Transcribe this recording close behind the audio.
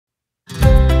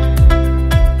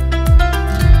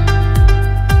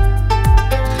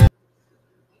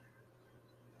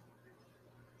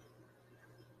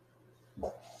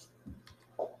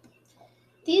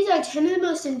These are 10 of the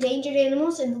most endangered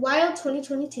animals in the wild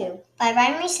 2022. By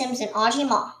Ryan Sims and Audrey.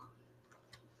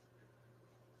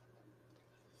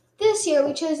 This year,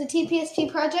 we chose the TPSP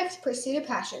project, Pursuit of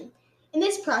Passion. In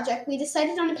this project, we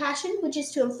decided on a passion, which is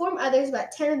to inform others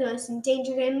about 10 of the most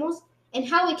endangered animals and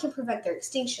how we can prevent their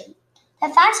extinction. The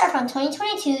facts are from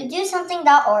 2022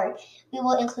 DoSomething.org. We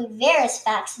will include various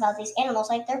facts about these animals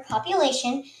like their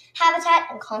population, habitat,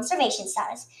 and conservation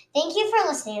status. Thank you for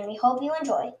listening, and we hope you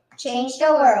enjoy. Change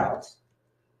the world.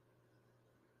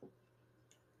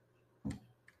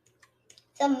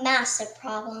 The massive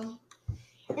problem.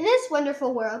 In this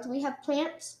wonderful world, we have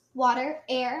plants, water,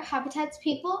 air, habitats,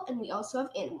 people, and we also have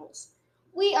animals.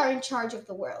 We are in charge of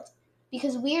the world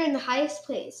because we are in the highest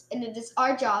place, and it is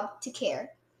our job to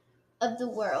care of the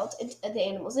world and of the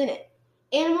animals in it.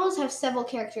 Animals have several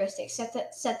characteristics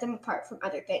that set them apart from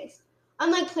other things.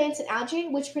 Unlike plants and algae,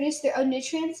 which produce their own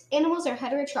nutrients, animals are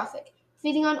heterotrophic,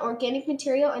 feeding on organic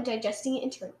material and digesting it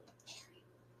internally.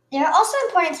 They are also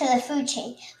important to the food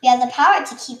chain. We have the power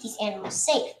to keep these animals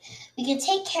safe. We can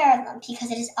take care of them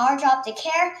because it is our job to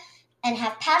care and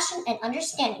have passion and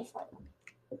understanding for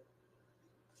them.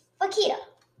 Vaquita.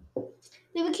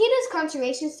 The vaquita's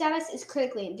conservation status is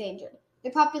critically endangered.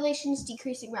 Their population is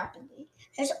decreasing rapidly.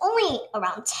 There's only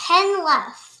around 10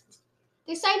 left.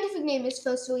 Their scientific name is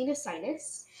Phocalina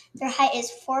sinus. Their height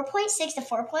is 4.6 to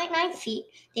 4.9 feet.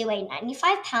 They weigh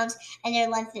 95 pounds, and their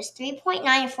length is 3.9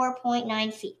 to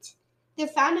 4.9 feet. They're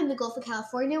found in the Gulf of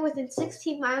California within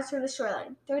 16 miles from the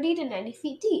shoreline, 30 to 90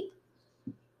 feet deep.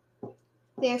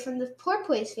 They are from the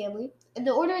porpoise family, and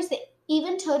the order is the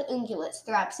even-toed ungulates,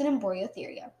 Thrapsid and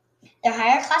Boreotheria. Their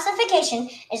higher classification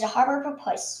is a harbor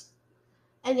porpoise,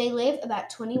 and they live about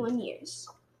 21 years.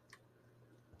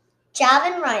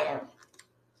 Javan rhino.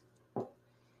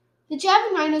 The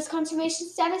Javan rhino's conservation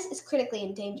status is critically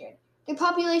endangered. Their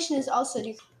population is also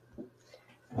decreasing.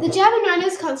 The Javan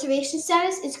rhino's conservation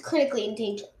status is critically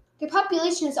endangered. Their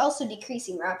population is also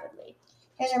decreasing rapidly.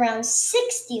 There's around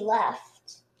 60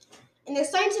 left. And their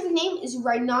scientific name is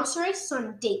Rhinoceros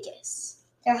sondacus.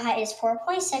 Their height is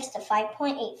 4.6 to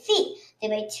 5.8 feet. They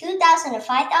weigh 2,000 to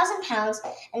 5,000 pounds,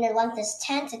 and their length is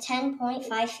 10 to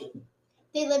 10.5 feet.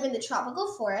 They live in the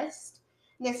tropical forest.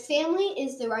 Their family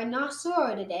is the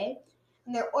Rhinoceroidae,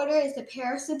 and their order is the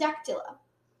Perissodactyla.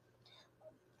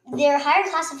 Their higher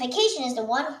classification is the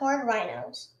one-horned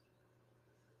rhinos,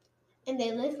 and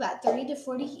they live about 30 to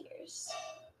 40 years.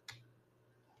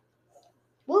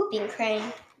 Whooping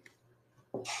crane.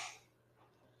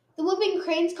 The whooping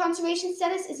crane's conservation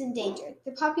status is endangered.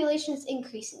 Their population is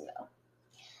increasing, though.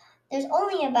 There's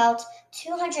only about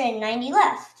 290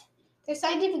 left. Their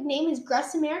scientific name is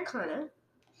Grus americana.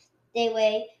 They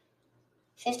weigh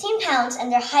 15 pounds,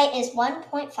 and their height is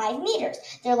 1.5 meters.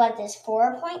 Their length is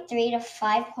 4.3 to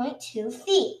 5.2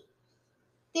 feet.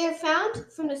 They are found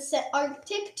from the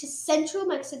Arctic to central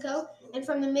Mexico and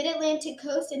from the mid-Atlantic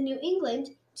coast in New England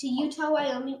to Utah,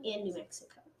 Wyoming, and New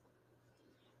Mexico.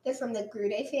 They're from the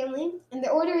Gruidae family, and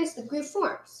their order is the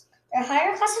Gruiformes. Their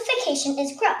higher classification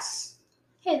is Grus.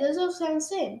 Hey, those all sound the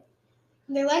same.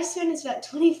 And their lifespan is about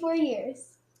 24 years.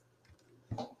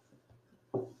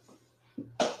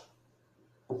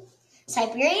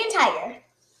 Siberian tiger.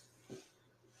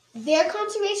 Their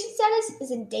conservation status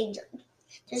is endangered.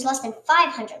 There's less than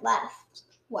 500 left.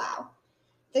 Wow.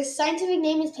 Their scientific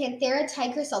name is Panthera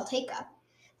tigrisalteca.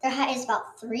 Their height is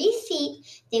about 3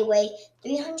 feet. They weigh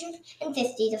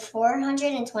 350 to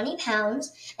 420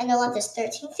 pounds, and their length is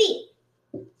 13 feet.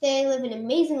 They live in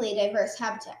amazingly diverse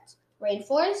habitats: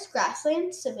 rainforests,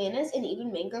 grasslands, savannas, and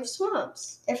even mangrove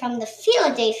swamps. They're from the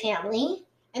Felidae family,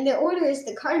 and their order is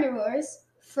the carnivores,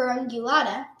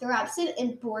 Furungulata, Thrapsid,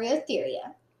 and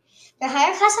Boreotheria. Their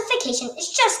higher classification is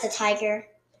just the tiger.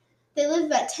 They live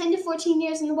about 10 to 14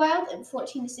 years in the wild and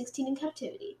 14 to 16 in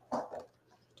captivity.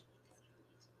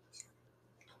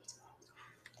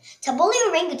 Tabuli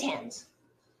orangutans.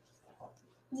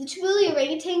 The Tabuli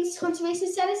orangutan's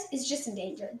conservation status is just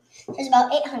endangered. There's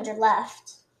about 800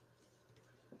 left.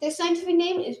 Their scientific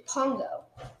name is Pongo.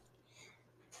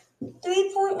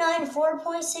 3.9 to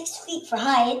 4.6 feet for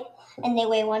height, and they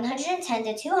weigh 110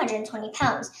 to 220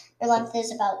 pounds. Their length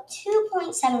is about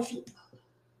 2.7 feet.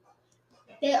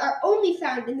 They are only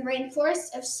found in the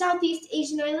rainforests of Southeast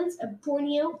Asian islands of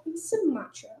Borneo and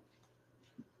Sumatra.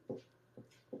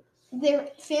 Their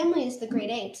family is the great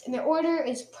apes, and their order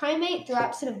is primate,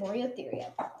 Thrapsid, and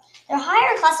Boreotheria. Their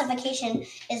higher classification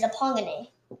is the Ponginae,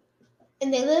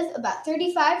 and they live about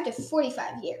 35 to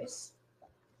 45 years.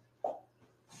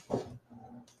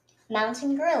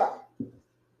 Mountain gorilla.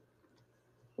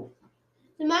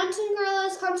 The mountain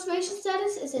gorilla's conservation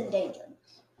status is endangered.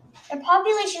 Their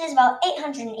population is about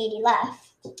 880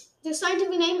 left. Their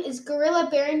scientific name is Gorilla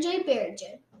berenjay.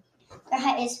 Their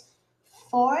height is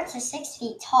 4 to 6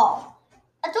 feet tall.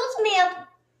 Adults may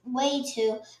weigh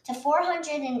to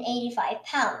 485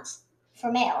 pounds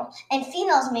for male, and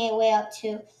females may weigh up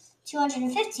to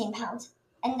 215 pounds,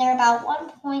 and they're about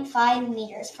 1.5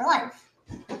 meters for length.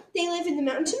 They live in the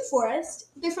mountain forest.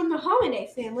 They're from the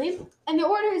Hominidae family, and their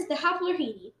order is the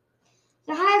Haplorhini.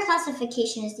 Their higher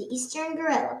classification is the eastern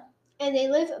gorilla. And they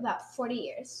live about 40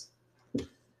 years.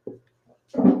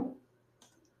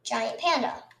 Giant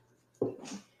panda.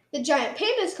 The giant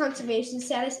panda's conservation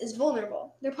status is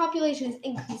vulnerable. Their population is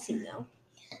increasing though.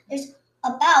 There's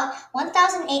about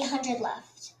 1,800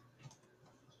 left.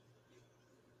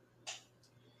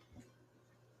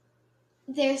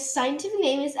 Their scientific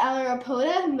name is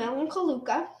Aleropoda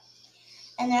melancholuca.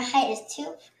 And their height is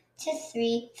 2 to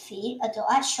 3 feet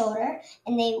adult at shoulder,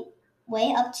 and they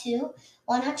weigh up to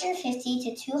 150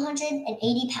 to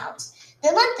 280 pounds.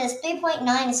 Their length is 3.9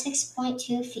 to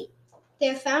 6.2 feet.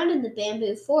 They're found in the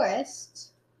bamboo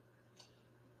forest.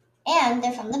 And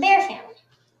they're from the bear family.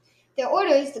 Their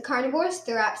order is the carnivores,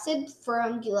 Therapsid,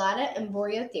 Furungulata, and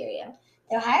Boreotheria.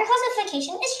 Their higher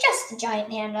classification is just the giant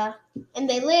panda. And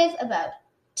they live about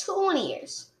 20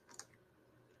 years.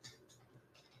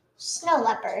 Snow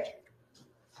leopard.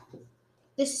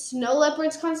 The snow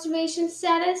leopard's conservation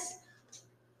status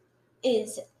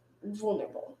is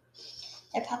vulnerable.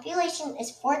 Their population is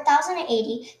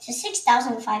 4,080 to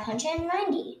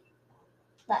 6,590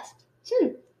 left.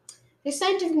 Their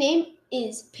scientific name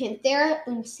is Panthera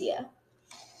uncia.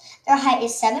 Their height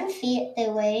is 7 feet. They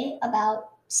weigh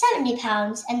about 70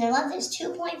 pounds, and their length is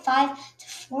 2.5 to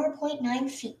 4.9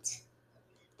 feet.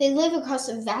 They live across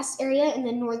a vast area in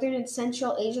the northern and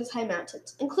central Asia's high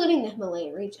mountains, including the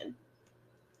Himalayan region.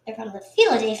 They're from the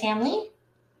Felidae family.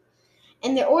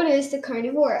 And their order is the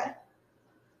Carnivora.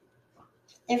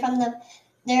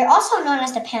 They're also known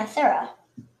as the Panthera.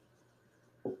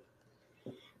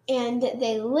 And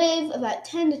they live about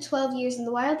 10 to 12 years in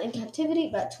the wild, in captivity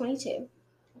about 22.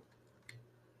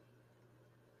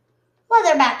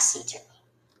 Leatherback sea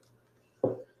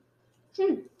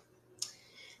turtle.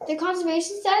 Their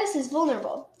conservation status is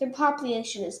vulnerable. Their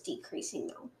population is decreasing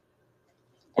though.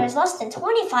 There's less than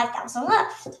 25,000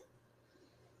 left.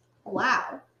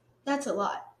 Wow, that's a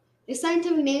lot. Their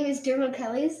scientific name is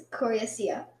Dermocheles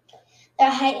coriacea.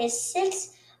 Their height is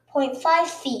 6.5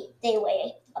 feet. They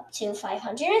weigh up to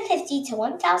 550 to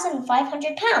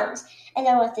 1,500 pounds, and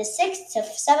their length is 6 to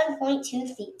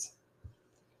 7.2 feet.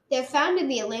 They're found in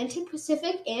the Atlantic,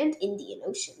 Pacific, and Indian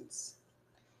Oceans.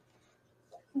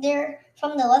 They're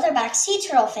from the leatherback sea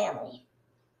turtle family.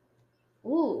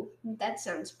 Ooh, that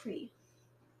sounds pretty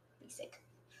basic.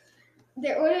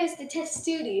 Their order is the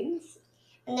Testudines.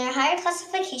 And their higher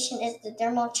classification is the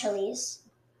Dermocheles.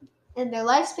 And their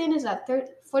lifespan is about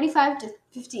 45 to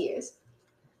 50 years.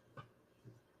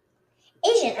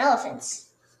 Asian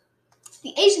elephants.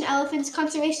 The Asian elephant's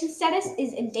conservation status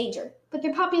is endangered, but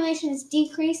their population is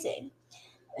decreasing.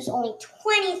 There's only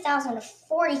 20,000 to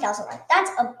 40,000 left. That's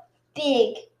a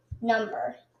big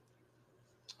number.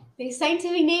 Their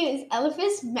scientific name is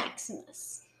Elephas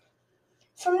maximus.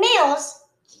 For males,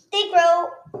 they grow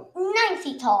 9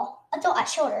 feet tall, adult at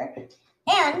shoulder.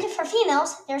 And for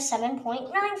females, they're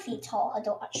 7.9 feet tall,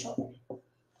 adult at shoulder.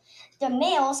 The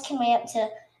males can weigh up to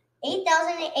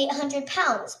 8,800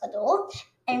 pounds adult,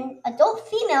 and adult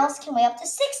females can weigh up to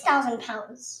 6,000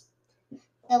 pounds.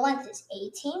 The length is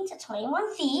 18 to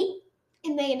 21 feet.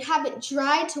 And they inhabit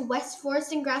dry to west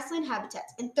forest and grassland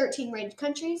habitats in 13 range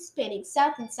countries spanning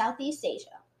South and Southeast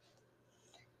Asia.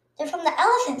 They're from the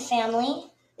elephant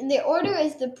family. And their order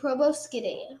is the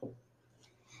Proboscideae.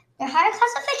 Their higher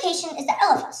classification is the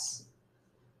Elephas.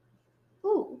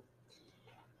 Ooh.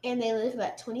 And they live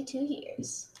about 22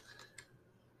 years.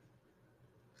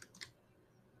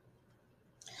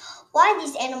 Why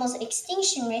these animals'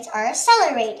 extinction rates are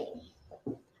accelerating.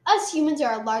 Us humans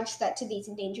are a large threat to these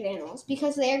endangered animals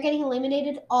because they are getting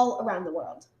eliminated all around the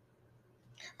world.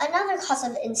 Another cause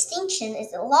of extinction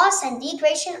is the loss and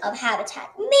degradation of habitat,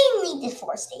 mainly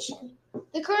deforestation.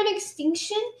 The current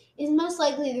extinction is most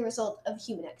likely the result of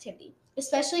human activity,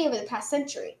 especially over the past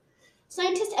century.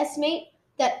 Scientists estimate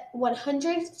that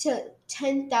 100 to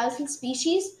 10,000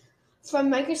 species, from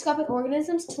microscopic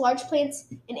organisms to large plants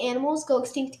and animals, go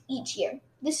extinct each year.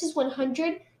 This is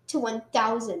 100 to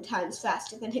 1,000 times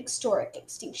faster than historic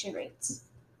extinction rates.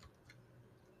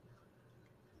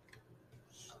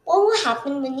 What will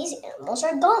happen when these animals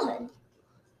are gone?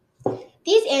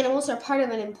 These animals are part of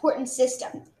an important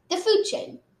system, the food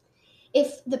chain.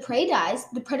 If the prey dies,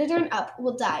 the predator and up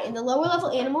will die, and the lower level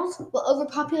animals will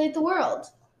overpopulate the world.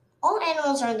 All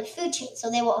animals are in the food chain, so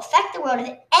they will affect the world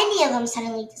if any of them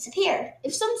suddenly disappear.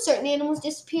 If some certain animals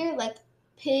disappear, like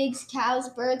pigs, cows,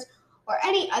 birds, or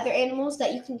any other animals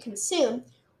that you can consume,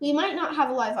 we might not have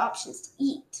a lot of options to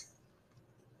eat.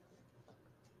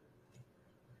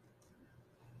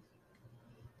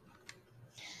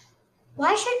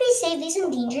 Why should we save these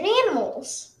endangered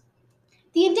animals?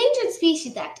 The Endangered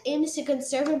Species Act aims to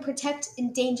conserve and protect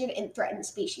endangered and threatened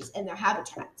species and their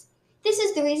habitats. This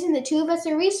is the reason the two of us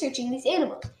are researching these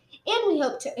animals, and we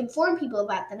hope to inform people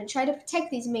about them and try to protect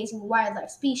these amazing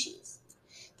wildlife species.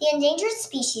 The Endangered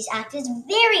Species Act is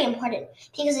very important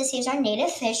because it saves our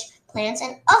native fish, plants,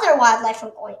 and other wildlife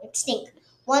from going extinct.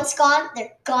 Once gone,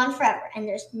 they're gone forever, and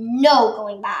there's no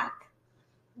going back.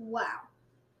 Wow.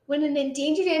 When an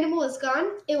endangered animal is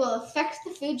gone, it will affect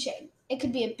the food chain. It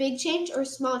could be a big change or a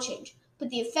small change, but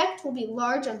the effect will be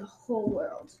large on the whole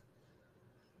world.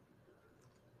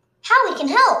 How we can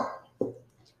help?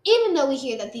 Even though we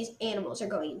hear that these animals are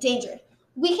going endangered,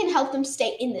 we can help them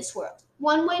stay in this world.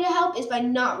 One way to help is by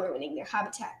not ruining their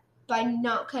habitat, by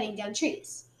not cutting down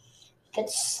trees. We could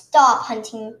stop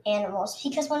hunting animals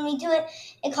because when we do it,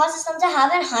 it causes them to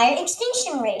have a higher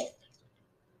extinction rate.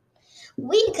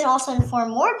 We could also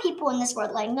inform more people in this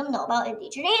world, letting them know about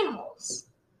endangered animals.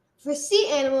 For sea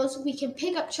animals, we can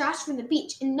pick up trash from the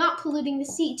beach and not polluting the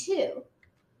sea too.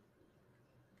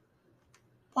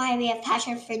 Why we have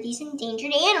passion for these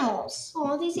endangered animals.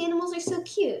 Oh, these animals are so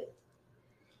cute.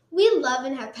 We love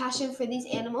and have passion for these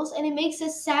animals, and it makes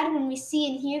us sad when we see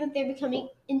and hear that they're becoming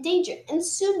endangered and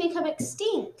soon become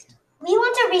extinct. We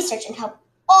want to research and help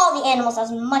all the animals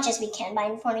as much as we can by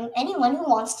informing anyone who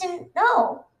wants to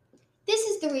know. This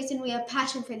is the reason we have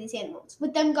passion for these animals.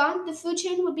 With them gone, the food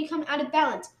chain would become out of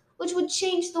balance, which would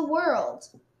change the world.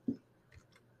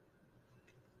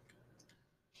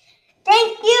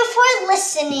 Thank you for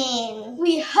listening.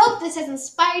 We hope this has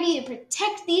inspired you to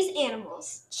protect these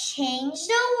animals. Change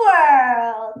the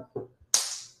world.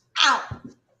 Ow.